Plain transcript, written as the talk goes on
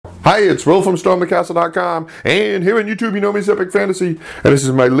Hi, it's Will from StormTheCastle.com, and here on YouTube you know me as Epic Fantasy, and this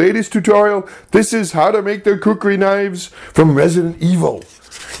is my latest tutorial. This is how to make the Kukri knives from Resident Evil.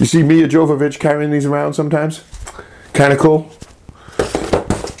 You see Milla Jovovich carrying these around sometimes? Kind of cool,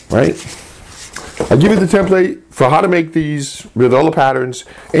 right? I'll give you the template for how to make these with all the patterns,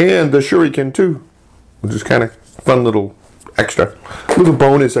 and the shuriken too, which is kind of fun little extra. Little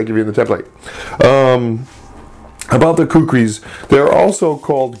bonus I give you in the template. About the Kukris, they're also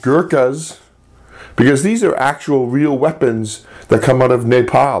called Gurkhas because these are actual real weapons that come out of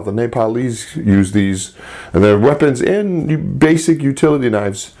Nepal. The Nepalese use these, and they're weapons and basic utility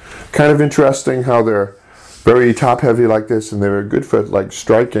knives. Kind of interesting how they're very top heavy like this, and they're good for like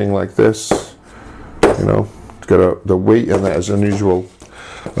striking like this. You know, it's got the weight in that is unusual.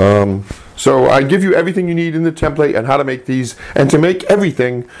 So I give you everything you need in the template and how to make these. And to make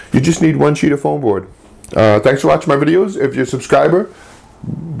everything, you just need one sheet of foam board. Thanks for watching my videos. If you're a subscriber,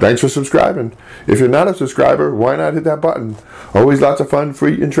 thanks for subscribing. If you're not a subscriber, why not hit that button? Always lots of fun,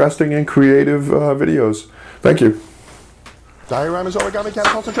 free, interesting, and creative videos. Thank you. Dioramas, origami,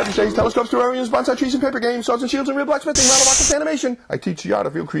 catapults, and trebuchets, telescopes, terrariums, bonsai trees, and paper games, swords and shields, and real blacksmithing, rattle rockets, animation. I teach the art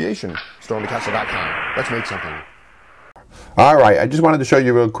of real creation. StormTheCastle.com. Let's make something. Alright, I just wanted to show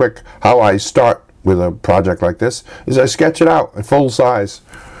you real quick how I start with a project like this. Is I sketch it out in full size.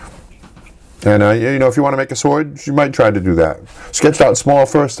 And you know, if you want to make a sword, you might try to do that. Sketch out small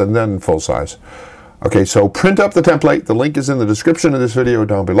first and then full size. Okay, so print up the template. The link is in the description of this video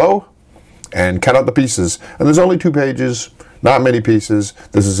down below. And cut out the pieces. And there's only 2 pages, not many pieces.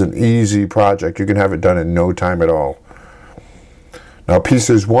 This is an easy project. You can have it done in no time at all. Now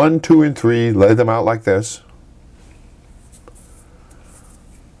pieces 1, 2, and 3, lay them out like this.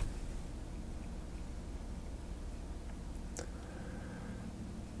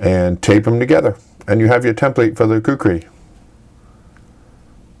 And tape them together, and you have your template for the Kukri.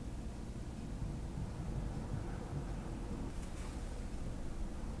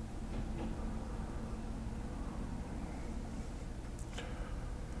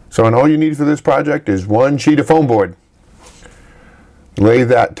 So, and all you need for this project is one sheet of foam board. Lay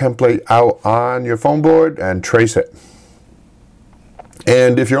that template out on your foam board and trace it.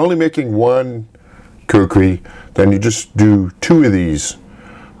 And if you're only making one Kukri, then you just do 2 of these.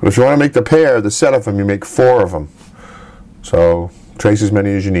 But if you want to make the pair, the set of them, you make 4 of them. So trace as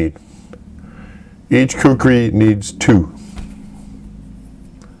many as you need. Each Kukri needs 2.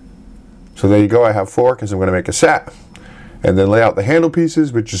 So there you go. I have 4 because I'm going to make a set. And then lay out the handle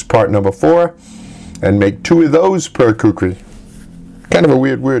pieces, which is part number 4, and make 2 of those per Kukri. Kind of a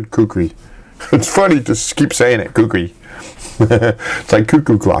weird word, Kukri. It's funny to keep saying it, Kukri. It's like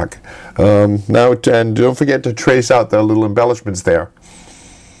cuckoo clock. Now, and don't forget to trace out the little embellishments there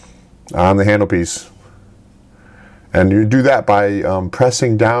on the handle piece, and you do that by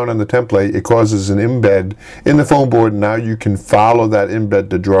pressing down on the template. It causes an embed in the foam board, and now you can follow that embed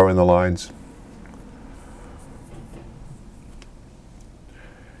to draw in the lines.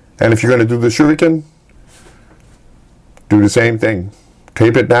 And if you're going to do the shuriken, do the same thing.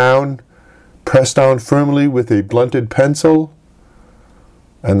 Tape it down, press down firmly with a blunted pencil,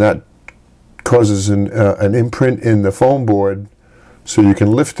 and that causes an imprint in the foam board. So you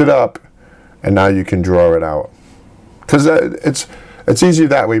can lift it up, and now you can draw it out. Because it's easier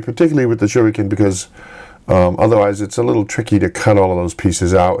that way, particularly with the shuriken, because otherwise it's a little tricky to cut all of those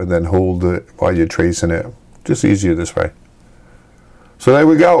pieces out and then hold it while you're tracing it. Just easier this way. So there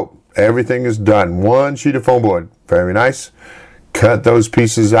we go. Everything is done. One sheet of foam board. Very nice. Cut those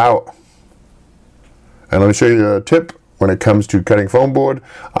pieces out. And let me show you a tip when it comes to cutting foam board.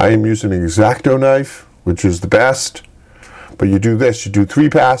 I am using an X-Acto knife, which is the best. But you do this, you do 3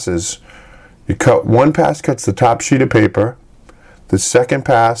 passes. You cut, 1 pass cuts the top sheet of paper. The second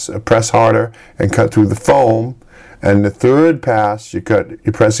pass, press harder and cut through the foam. And the 3rd pass, you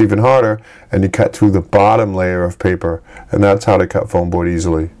press even harder and you cut through the bottom layer of paper. And that's how to cut foam board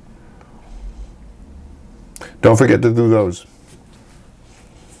easily. Don't forget to do those.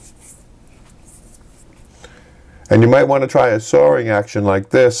 And you might want to try a sawing action like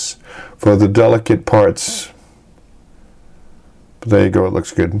this for the delicate parts. But there you go, it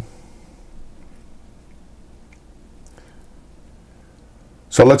looks good.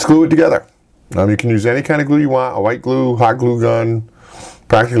 So let's glue it together. You can use any kind of glue you want, a white glue, hot glue gun,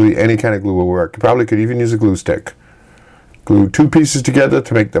 practically any kind of glue will work. You probably could even use a glue stick. Glue 2 pieces together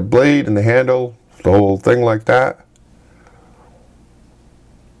to make the blade and the handle, the whole thing like that.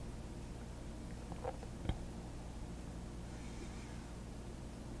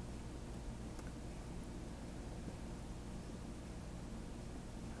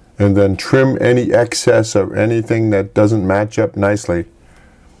 And then trim any excess or anything that doesn't match up nicely.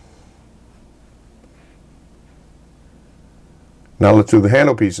 Now let's do the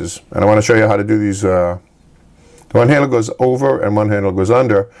handle pieces. And I want to show you how to do these. One handle goes over and one handle goes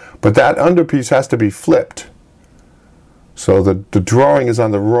under, but that under piece has to be flipped. So the drawing is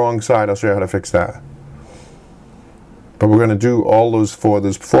on the wrong side. I'll show you how to fix that. But we're going to do all those four.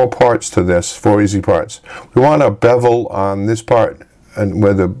 There's 4 parts to this, 4 easy parts. We want a bevel on this part and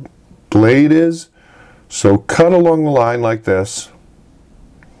where the blade is. So cut along the line like this.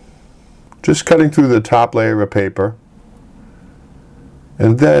 Just cutting through the top layer of paper.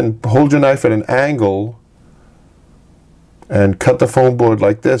 And then hold your knife at an angle and cut the foam board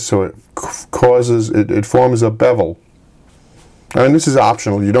like this so it it forms a bevel. And this is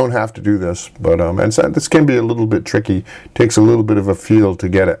optional, you don't have to do this, but and so this can be a little bit tricky. Takes a little bit of a feel to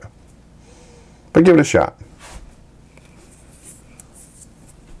get it. But give it a shot.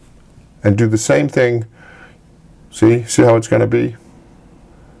 And do the same thing. See how it's going to be?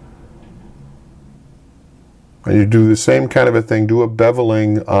 And you do the same kind of a thing, do a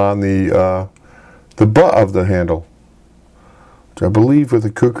beveling on the butt of the handle. I believe with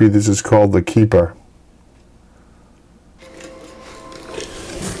the Kukri this is called the keeper.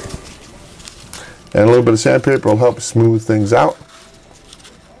 And a little bit of sandpaper will help smooth things out.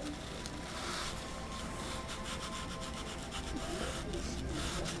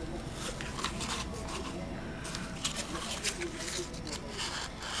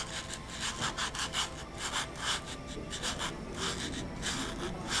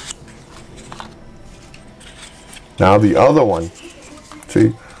 Now the other one,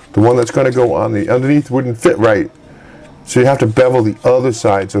 see, the one that's going to go on the underneath wouldn't fit right. So you have to bevel the other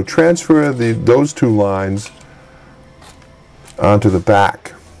side. So transfer those 2 lines onto the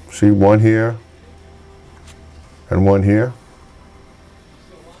back. See, one here and one here.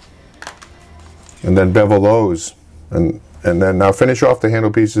 And then bevel those. And then now finish off the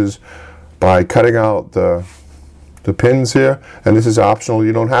handle pieces by cutting out the pins here. And this is optional.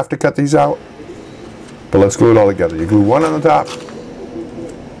 You don't have to cut these out. But let's glue it all together. You glue one on the top,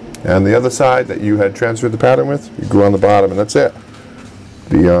 and the other side that you had transferred the pattern with, you glue on the bottom, and that's it.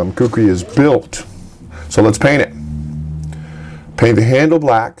 The Kukri is built. So let's paint it. Paint the handle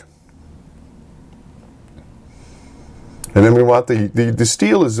black. And then we want the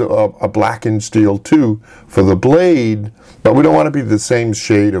steel is a blackened steel too for the blade, but we don't want to be the same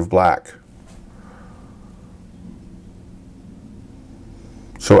shade of black.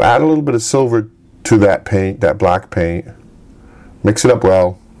 So add a little bit of silver to that paint, that black paint. Mix it up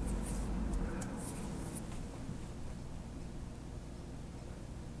well.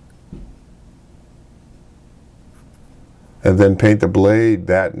 And then paint the blade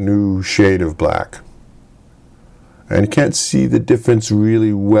that new shade of black. And you can't see the difference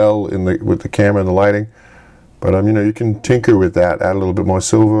really well with the camera and the lighting, but you know, you can tinker with that. Add a little bit more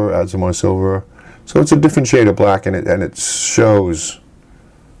silver, add some more silver. So it's a different shade of black, and it shows.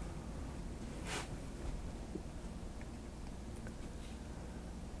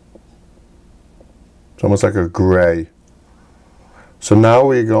 It's almost like a gray. So now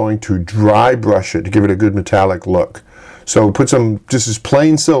we're going to dry brush it to give it a good metallic look. So put some, this is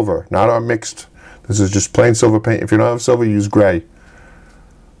plain silver, not our mixed. This is just plain silver paint. If you don't have silver, use gray.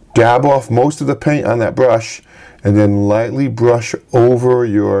 Dab off most of the paint on that brush and then lightly brush over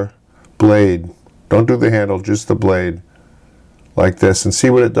your blade. Don't do the handle, just the blade. Like this, and see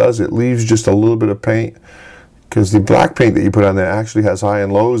what it does. It leaves just a little bit of paint, because the black paint that you put on there actually has high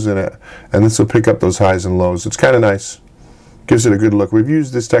and lows in it, and this will pick up those highs and lows. It's kind of nice. Gives it a good look. We've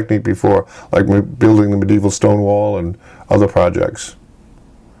used this technique before, like building the medieval stone wall and other projects.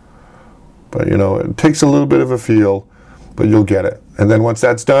 But you know, it takes a little bit of a feel, but you'll get it. And then once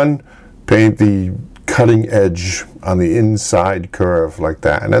that's done, paint the cutting edge on the inside curve like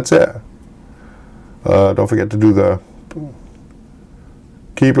that, and that's it. Don't forget to do the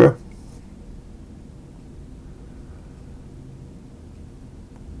keeper.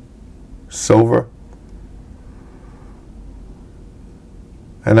 Silver.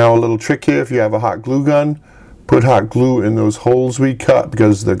 And now a little trick here, if you have a hot glue gun, put hot glue in those holes we cut,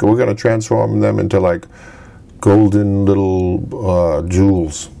 because we're going to transform them into like golden little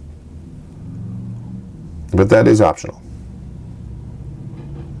jewels. But that is optional.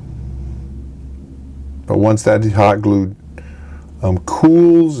 But once that hot glue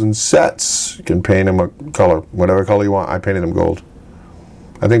cools and sets, you can paint them a color, whatever color you want. I painted them gold.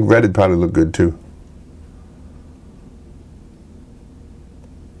 I think red would probably look good too.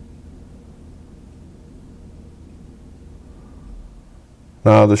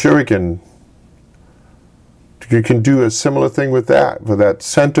 Now the shuriken, you can do a similar thing with that. For that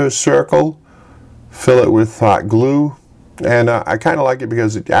center circle, fill it with hot glue. And I kind of like it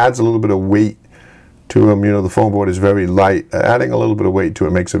because it adds a little bit of weight to them. You know, the foam board is very light. Adding a little bit of weight to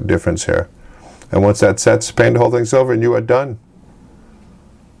it makes a difference here. And once that sets, paint the whole thing silver and you are done.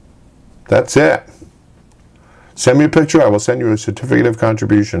 That's it. Send me a picture. I will send you a certificate of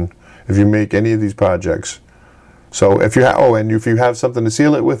contribution if you make any of these projects. So if you have, oh, and if you have something to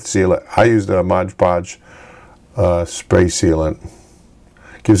seal it with, seal it. I used a Mod Podge spray sealant.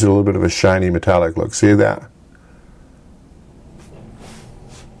 Gives it a little bit of a shiny metallic look. See that?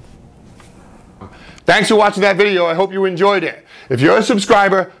 Thanks for watching that video. I hope you enjoyed it. If you're a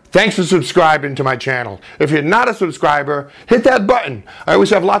subscriber, thanks for subscribing to my channel. If you're not a subscriber, hit that button. I always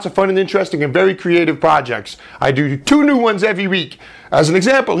have lots of fun and interesting and very creative projects. I do 2 new ones every week. As an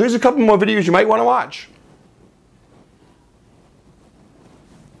example, here's a couple more videos you might want to watch.